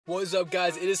What is up,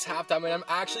 guys? It is halftime and I'm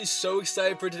actually so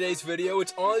excited for today's video.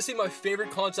 It's honestly my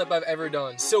favorite concept I've ever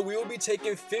done. So we will be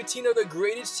taking 15 of the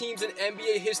greatest teams in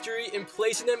NBA history and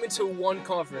placing them into one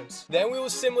conference. Then we will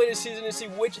simulate a season to see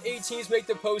which 8 teams make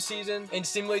the postseason and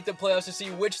simulate the playoffs to see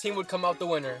which team would come out the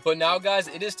winner. But now, guys,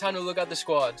 it is time to look at the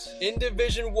squads. In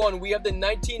Division 1, we have the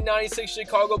 1996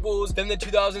 Chicago Bulls, then the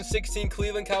 2016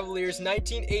 Cleveland Cavaliers,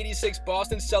 1986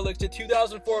 Boston Celtics, the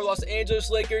 2004 Los Angeles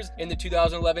Lakers, and the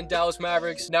 2011 Dallas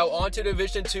Mavericks. Now on to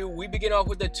Division 2, we begin off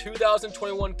with the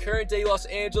 2021 current day Los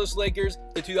Angeles Lakers,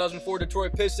 the 2004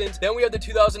 Detroit Pistons, then we have the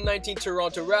 2019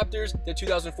 Toronto Raptors, the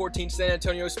 2014 San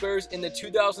Antonio Spurs, and the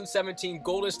 2017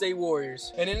 Golden State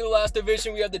Warriors. And in the last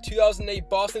division, we have the 2008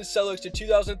 Boston Celtics, the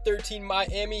 2013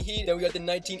 Miami Heat, then we got the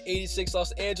 1986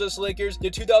 Los Angeles Lakers, the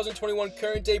 2021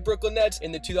 current day Brooklyn Nets,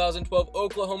 and the 2012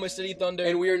 Oklahoma City Thunder.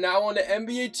 And we are now on to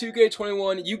NBA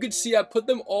 2K21. You can see I put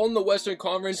them all in the Western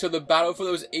Conference, so the battle for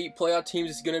those 8 playoff teams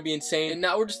is going to be insane. And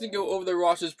now we're just going to go over the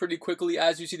rosters pretty quickly.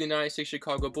 As you see, the 96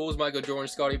 Chicago Bulls, Michael Jordan,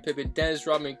 Scottie Pippen, Dennis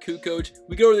Rodman, Kukoc.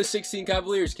 We go to the 16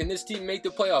 Cavaliers. Can this team make the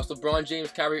playoffs? LeBron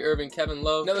James, Kyrie Irving, Kevin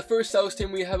Love. Now the first Celtics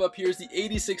team we have up here is the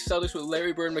 86 Celtics with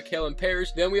Larry Bird, McHale, and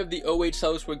Parrish. Then we have the 08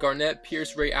 Celtics with Garnett,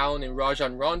 Pierce, Ray Allen, and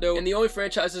Rajon Rondo. And the only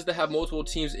franchises that have multiple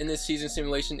teams in this season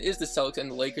simulation is the Celtics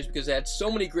and the Lakers because they had so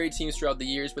many great teams throughout the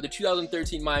years. But the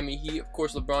 2013 Miami Heat, of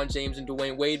course, LeBron James and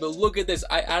Dwayne Wade. But look at this.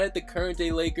 I added the current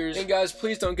day Lakers. And guys,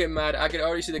 please don't get mad. I could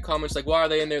already see the comments like, why are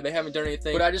they in there? They haven't done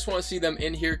anything. But I just want to see them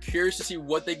in here. Curious to see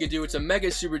what they could do. It's a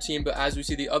mega super team. But as we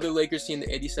see the other Lakers team,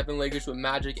 the 87 Lakers with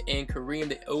Magic and Kareem,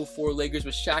 the 04 Lakers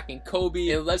with Shaq and Kobe.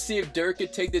 And let's see if Dirk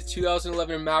could take this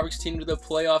 2011 Mavericks team to the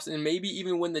playoffs and maybe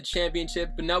even win the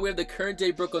championship. But now we have the current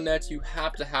day Brooklyn Nets. You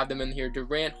have to have them in here.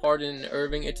 Durant, Harden, and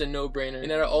Irving. It's a no-brainer.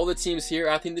 And out of all the teams here,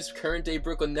 I think this current day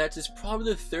Brooklyn Nets is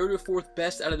probably the 3rd or 4th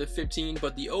best out of the 15.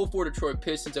 But the 04 Detroit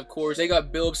Pistons, of course, they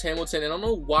got Billups, Hamilton, and I don't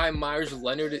know why Myers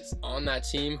Leonard is on that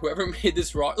team. Whoever made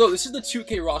this roster. Oh, this is the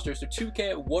 2K roster. So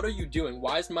 2K, what are you doing?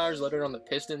 Why is Myers Leonard on the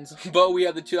Pistons? But we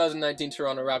have the 2019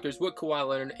 Toronto Raptors with Kawhi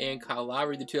Leonard and Kyle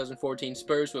Lowry. The 2014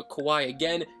 Spurs with Kawhi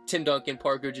again, Tim Duncan,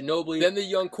 Parker Ginobili. Then the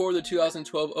young core, the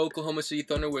 2012 Oklahoma City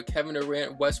Thunder with Kevin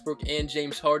Durant, Westbrook, and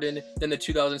James Harden. Then the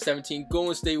 2017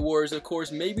 Golden State Warriors, of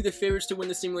course, maybe the favorites to win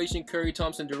the simulation, Curry,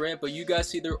 Thompson, Durant. But you guys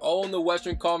see they're all in the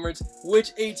Western Conference.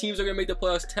 Which 8 teams are going to make the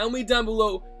playoffs? Tell me down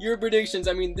below your predictions.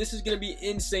 I mean, this is going to be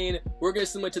insane. We're going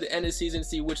to simulate to the end of the season,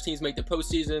 see which teams make the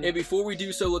postseason. And before we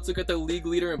do so, let's look at the league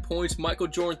leader in points. Michael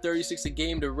Jordan, 36 a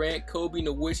game. Durant, Kobe,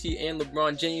 Nowitzki, and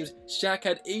LeBron James. Shaq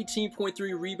had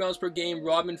 18.3 rebounds per game.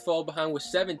 Rodman followed behind with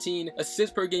 17.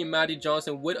 Assists per game, Magic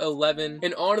Johnson with 11.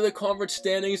 And on to the conference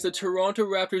standings, the Toronto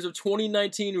Raptors of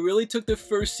 2019 really took the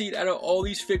first seed out of all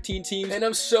these 15 teams. And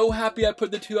I'm so happy I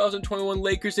put the 2021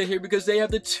 Lakers in here because they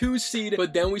have the 2 seed.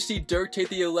 But then we see Dirk take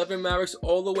the 11 Mavericks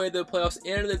all the way to the playoffs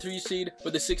and the 3 seed.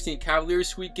 But the 16 Cavaliers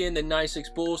squeak in, the 96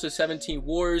 Bulls, the 17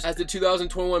 Warriors, as the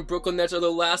 2021 Brooklyn Nets are the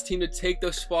last team to take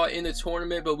the spot in the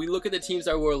tournament. But we look at the teams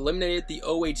that were eliminated: the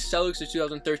 08 Celtics, the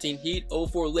 2013 Heat,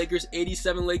 04 Lakers,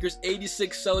 87 Lakers,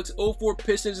 86 Celtics, 04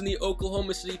 Pistons, and the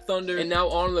Oklahoma City Thunder. And now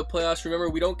on to the playoffs. Remember,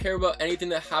 we don't care about anything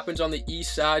that happens on the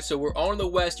east side, so we're on the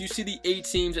west. You see the 8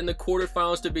 teams in the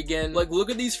quarterfinals to begin. Like, look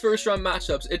at these first round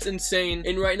matchups. It's insane.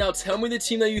 And right now, tell me the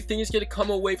team that you think is going to come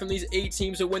away from these 8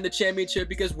 teams to win the championship,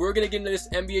 because we're going to get into this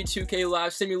NBA 2K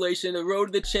live simulation. The road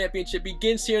to the championship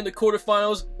begins here in the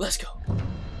quarterfinals. Let's go.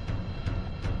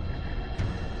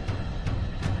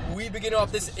 We begin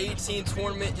off this 18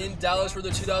 tournament in Dallas for the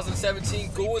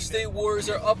 2017 Golden State Warriors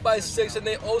are up by 6, and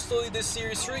they also lead this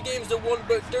series 3 games to 1,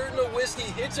 but Dirk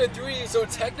Nowitzki hits a 3, so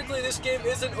technically this game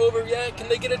isn't over yet. Can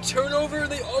they get a turnover?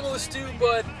 They almost do,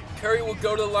 but Curry will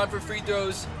go to the line for free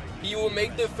throws. He will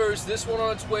make the first, this one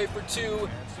on its way for 2.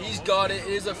 He's got it.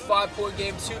 It is a 5-point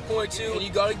game, 2.2. And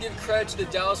you got to give credit to the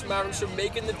Dallas Mavericks for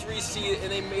making the 3 seed,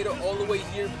 and they made it all the way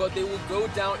here, but they will go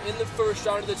down in the first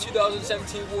round of the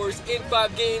 2017 Warriors in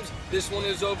 5 games. This one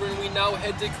is over, and we now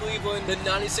head to Cleveland. The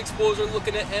 96 Bulls are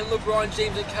looking to end LeBron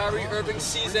James and Kyrie Irving's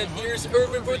season. Here's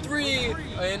Irving for 3,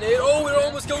 and it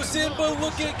almost goes in, but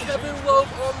look at Kevin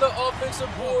Love on the offensive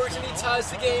boards, and he ties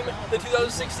the game. The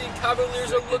 2016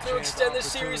 Cavaliers are looking to extend the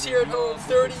series here at home.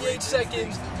 38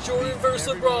 seconds. Jordan versus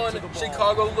LeBron.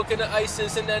 Chicago looking to ice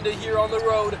this and end it here on the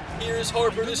road. Here's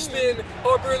Harper to spin.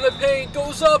 Harper in the paint,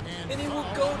 goes up, and he will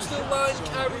go to the line.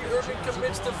 Kyrie Irving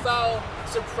commits the foul.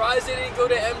 Surprised they didn't go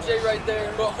to MJ right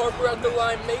there, but Harper at the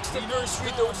line makes the first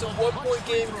free throw. It's a 1-point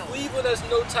game. Cleveland has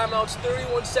no timeouts,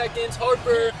 31 seconds.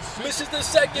 Harper misses the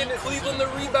second. Cleveland the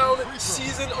rebound.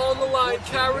 Season on the line.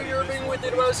 Kyrie Irving with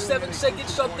it, about a 7-second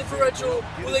shot differential.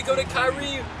 Will they go to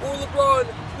Kyrie or LeBron?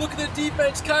 Look at the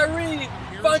defense. Kyrie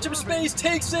finds some space,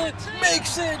 takes it,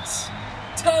 makes it.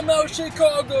 Timeout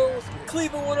Chicago.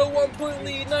 Cleveland with a 1-point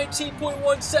lead,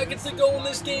 19.1 seconds to go in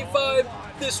this game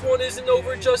 5. This one isn't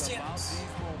over just yet.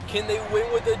 Can they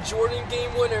win with a Jordan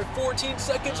game winner? 14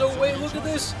 seconds away. Look at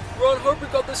this. Ron Harper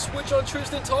got the switch on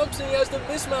Tristan Thompson. He has the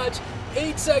mismatch.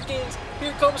 8 seconds.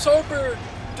 Here comes Harper.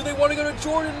 Do they want to go to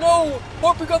Jordan? No.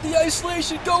 Harper got the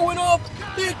isolation going up.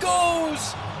 It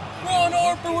goes. Ron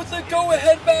Harper with the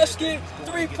go-ahead basket.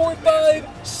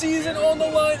 3.5. Season on the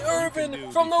line.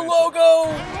 Irvin from the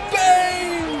logo.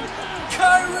 Bang!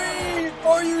 Kyrie,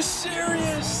 are you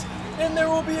serious? And there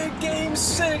will be a game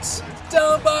 6.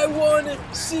 Down by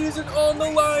 1, season on the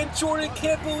line. Jordan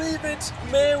can't believe it.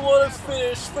 Man, what a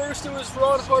finish. First it was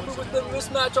Ron Harper with the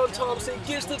mismatch on Thompson,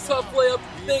 gets the tough layup,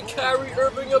 then Kyrie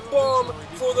Irving a bomb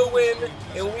for the win.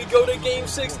 And we go to game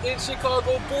 6 in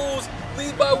Chicago. Bulls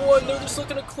lead by 1. They're just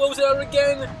looking to close it out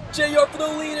again. JR for the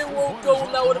lead. It won't go,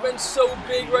 and that would have been so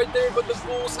big right there, but the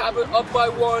Bulls have it up by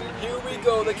 1. Here we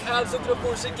go. The Cavs looking to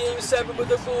force a game 7, but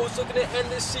the Bulls looking to end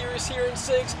this series here in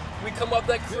 6. We come up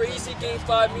that crazy game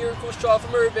 5 miracle shot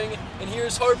from Irving, and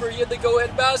here's Harper. He had the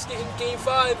go-ahead basket in game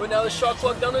 5, but now the shot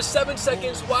clock down to 7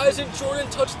 seconds. Why isn't Jordan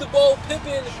touch the ball?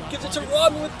 Pippen gives it to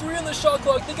Rodman with 3 on the shot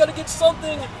clock. They got to get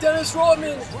something. Dennis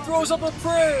Rodman throws up a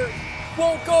prayer.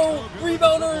 Won't go.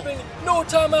 Rebound Irving. No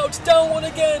timeouts. Down 1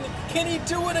 again. Can he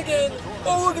do it again?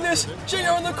 Oh, look at this.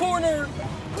 JR in the corner.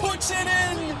 Puts it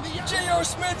in. J.R.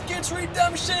 Smith gets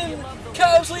redemption.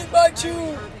 Cavs lead by 2.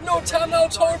 No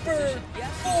timeouts, Harper.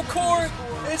 Full court.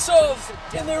 It's off.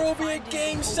 And there will be a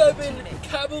game 7.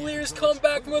 Cavaliers come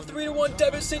back from a 3-1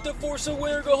 deficit to force a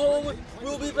winner go home.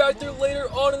 We'll be back there later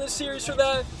on in the series for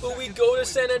that. But we go to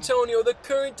San Antonio. The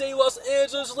current day Los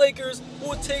Angeles Lakers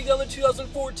will take down the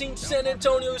 2014 San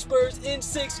Antonio Spurs in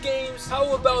 6 games.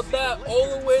 How about that?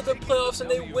 All the way to the playoffs,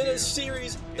 and they win a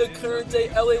series. The current day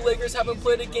LA Lakers haven't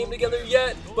played a game together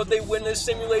yet, but they win this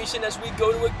simulation as we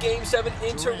go to a game 7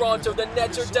 in Toronto. The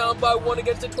Nets are down by 1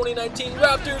 against the 2019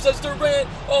 Raptors as Durant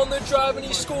on the drive and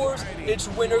he scores. It's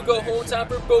winner go home time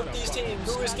for both these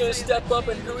teams. Who is going to step up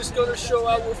and who is going to show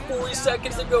out with 40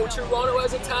 seconds to go? Toronto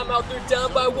has a timeout. They're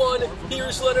down by 1.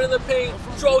 Here's Leonard in the paint.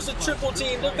 Draws a triple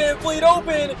team. The Van Fleet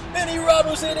open and he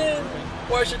rattles it in.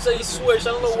 Or I should say he swished.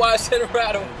 I don't know why I said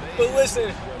rattle. But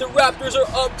listen, the Raptors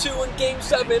are up 2 in game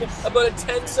 7. About a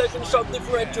 10-second shot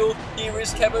differential. Here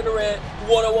is Kevin Durant.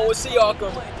 1-on-1 with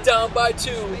Siakam. Down by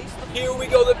 2. Here we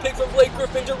go. The pick from Blake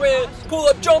Griffin. Durant.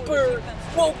 Pull-up jumper.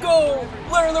 Won't go.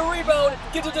 Leonard the rebound.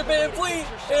 Gives it to Van Fleet.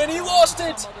 And he lost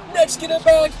it. Nets get it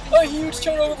back. A huge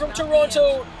turnover from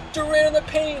Toronto. Durant in the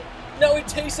paint. Now he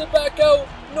takes it back out.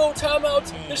 No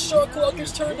timeouts. The shot clock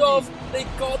is turned off. They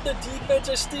got the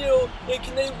defensive steal. And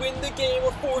can they win the game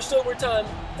with forced overtime?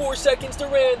 4 seconds.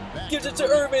 Durant gives it to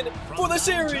Irvin for the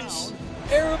series.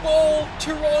 Air ball.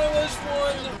 Toronto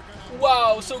has won.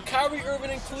 Wow, so Kyrie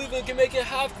Irving and Cleveland can make a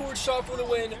half-court shot for the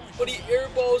win, but he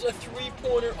airballs a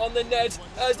 3-pointer on the Nets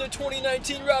as the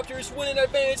 2019 Raptors win in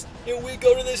advance, and we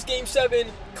go to this game 7.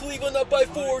 Cleveland up by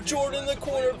 4, Jordan in the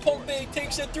corner, pump fake,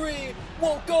 takes a 3,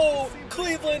 won't go.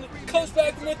 Cleveland comes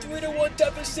back from a 3-1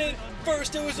 deficit.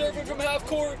 First it was Irvin from half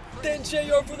court, then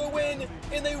JR for the win,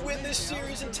 and they win this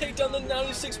series and take down the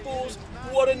 96 Bulls.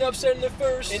 What an upset in the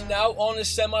first. And now on to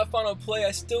semifinal play.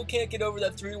 I still can't get over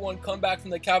that 3-1 comeback from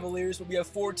the Cavaliers, but we have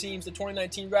 4 teams: the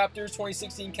 2019 Raptors,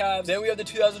 2016 Cavs, then we have the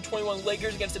 2021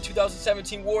 Lakers against the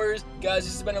 2017 Warriors. Guys,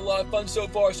 this has been a lot of fun so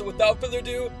far, so without further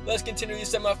ado, let's continue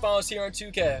these semifinals here on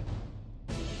 2K.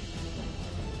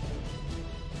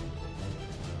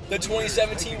 The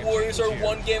 2017 Warriors are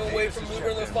 1 game away from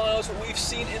moving in the finals, but we've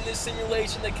seen in this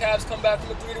simulation the Cavs come back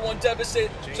from a 3-1 deficit,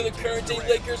 so the current day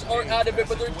Lakers aren't out of it,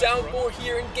 but they're down 4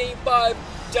 here in game 5.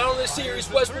 Down in the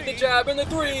series, Westbrook the jab and the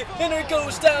 3, and it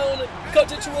goes down.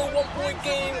 Cuts it to a 1-point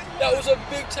game. That was a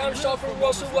big-time shot from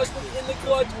Russell Westbrook in the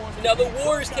clutch. And now the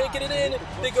Warriors can't get it in.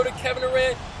 They go to Kevin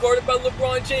Durant, guarded by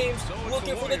LeBron James,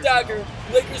 looking for the dagger.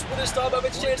 Lakers with a stop have a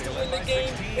chance to win the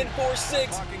game in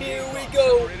 4-6. Here we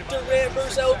go. Durant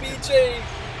versus LBJ.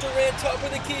 Durant top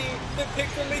of the key. The pick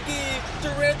from McGee.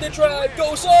 Durant the drive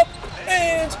goes up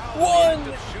and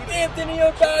 1. Anthony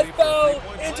a bad foul,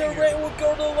 and Durant will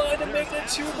go to the line to make it a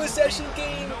 2-possession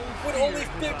game with only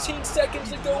 15 seconds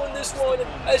to go in this one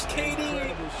as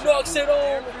KD knocks it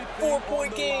home.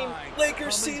 4-point game.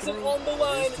 Lakers season on the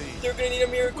line. They're going to need a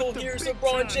miracle. Here's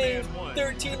LeBron James.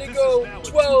 13 to go.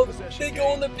 12. They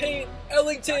go in the paint.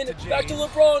 Ellington back to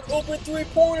LeBron. Open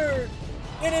 3-pointer.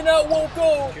 In and out won't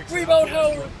go. Rebound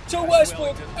Howard to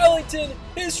Westbrook. Ellington,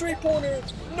 his three-pointer.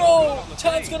 No,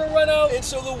 time's gonna run out. And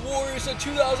so the Warriors in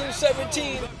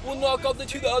 2017 will knock off the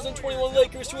 2021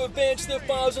 Lakers to advance to the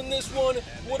finals in this one.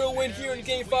 What a win here in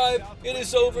Game 5. It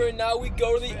is over, and now we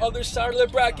go to the other side of the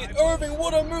bracket. Irving,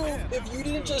 what a move. If you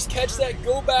didn't just catch that,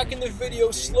 go back in the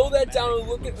video, slow that down, and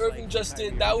look at Irving just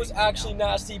did. That was actually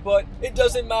nasty, but it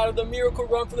doesn't matter. The miracle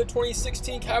run for the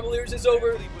 2016 Cavaliers is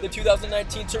over. The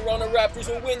 2019 Toronto Raptors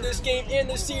will win this game and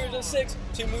the series in 6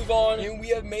 to move on. And we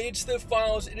have made it to the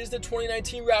finals. It is the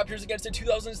 2019 Raptors against the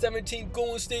 2017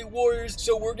 Golden State Warriors.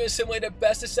 So we're going to simulate a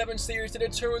best-of-7 series to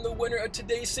determine the winner of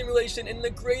today's simulation and the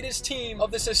greatest team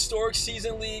of this historic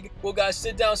season league. Well, guys,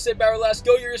 sit down, sit back, relax,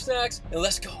 go get your snacks, and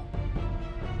let's go.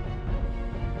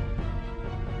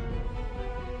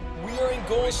 We are in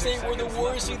Golden State where the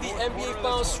Warriors lead the NBA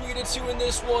Finals 3-2 in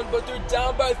this one, but they're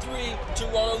down by 3.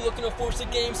 Toronto looking to force a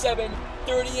Game 7.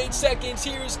 38 seconds.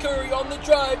 Here's Curry on the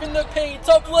drive in the paint.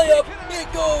 Tough layup.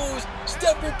 It goes.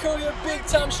 Stephen Curry a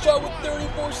big-time shot with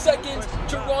 34 seconds.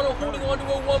 Toronto holding on to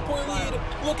a 1-point lead.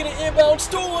 Looking at inbound.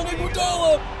 Stolen.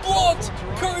 Iguodala. Blocked.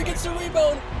 Curry gets the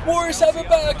rebound. Warriors have it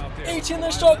back. 18 in the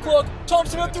shot clock.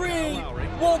 Thompson a 3.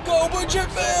 Won't go, but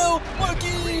JaVale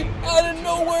McGee out of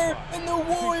nowhere, and the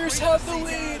Warriors have the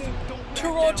lead.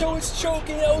 Toronto is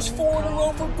choking. That was 4 in a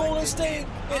row for Golden State.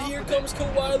 And here comes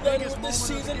Kawhi Leonard with the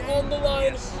season on the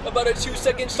line. About a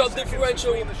 2-second shot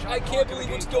differential. I can't believe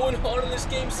what's going on in this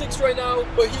Game 6 right now.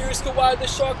 But here's Kawhi, the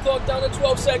shot clock down to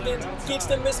 12 seconds. Gets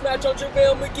the mismatch on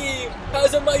JaVale McGee.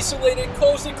 Has him isolated.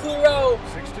 Calls to clear out.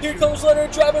 Here comes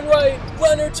Leonard driving right.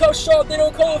 Leonard, tough shot. They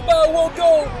don't call a foul. Won't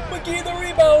go. McGee the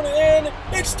rebound. And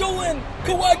it's stolen.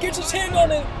 Kawhi gets his hand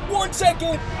on it. 1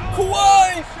 second.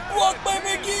 Kawhi blocked by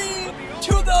McGee.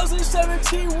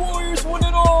 2017 Warriors win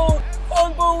it all.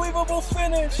 Unbelievable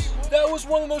finish. That was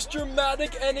one of the most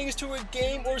dramatic endings to a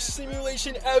game or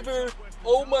simulation ever.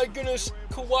 Oh my goodness.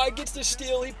 Kawhi gets the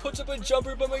steal. He puts up a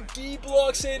jumper, but McGee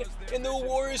blocks it, and the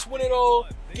Warriors win it all.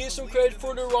 Give some credit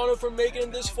for Toronto for making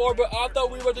it this far, but I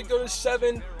thought we were about to go to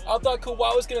 7. I thought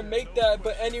Kawhi was going to make that,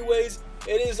 but anyways,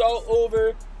 it is all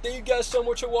over. Thank you guys so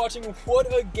much for watching. What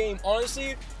a game.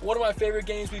 Honestly, one of my favorite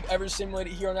games we've ever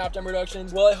simulated here on Halftime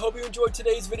Productions. Well, I hope you enjoyed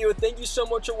today's video. Thank you so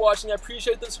much for watching. I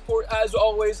appreciate the support as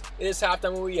always. It is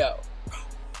Halftime, and we out.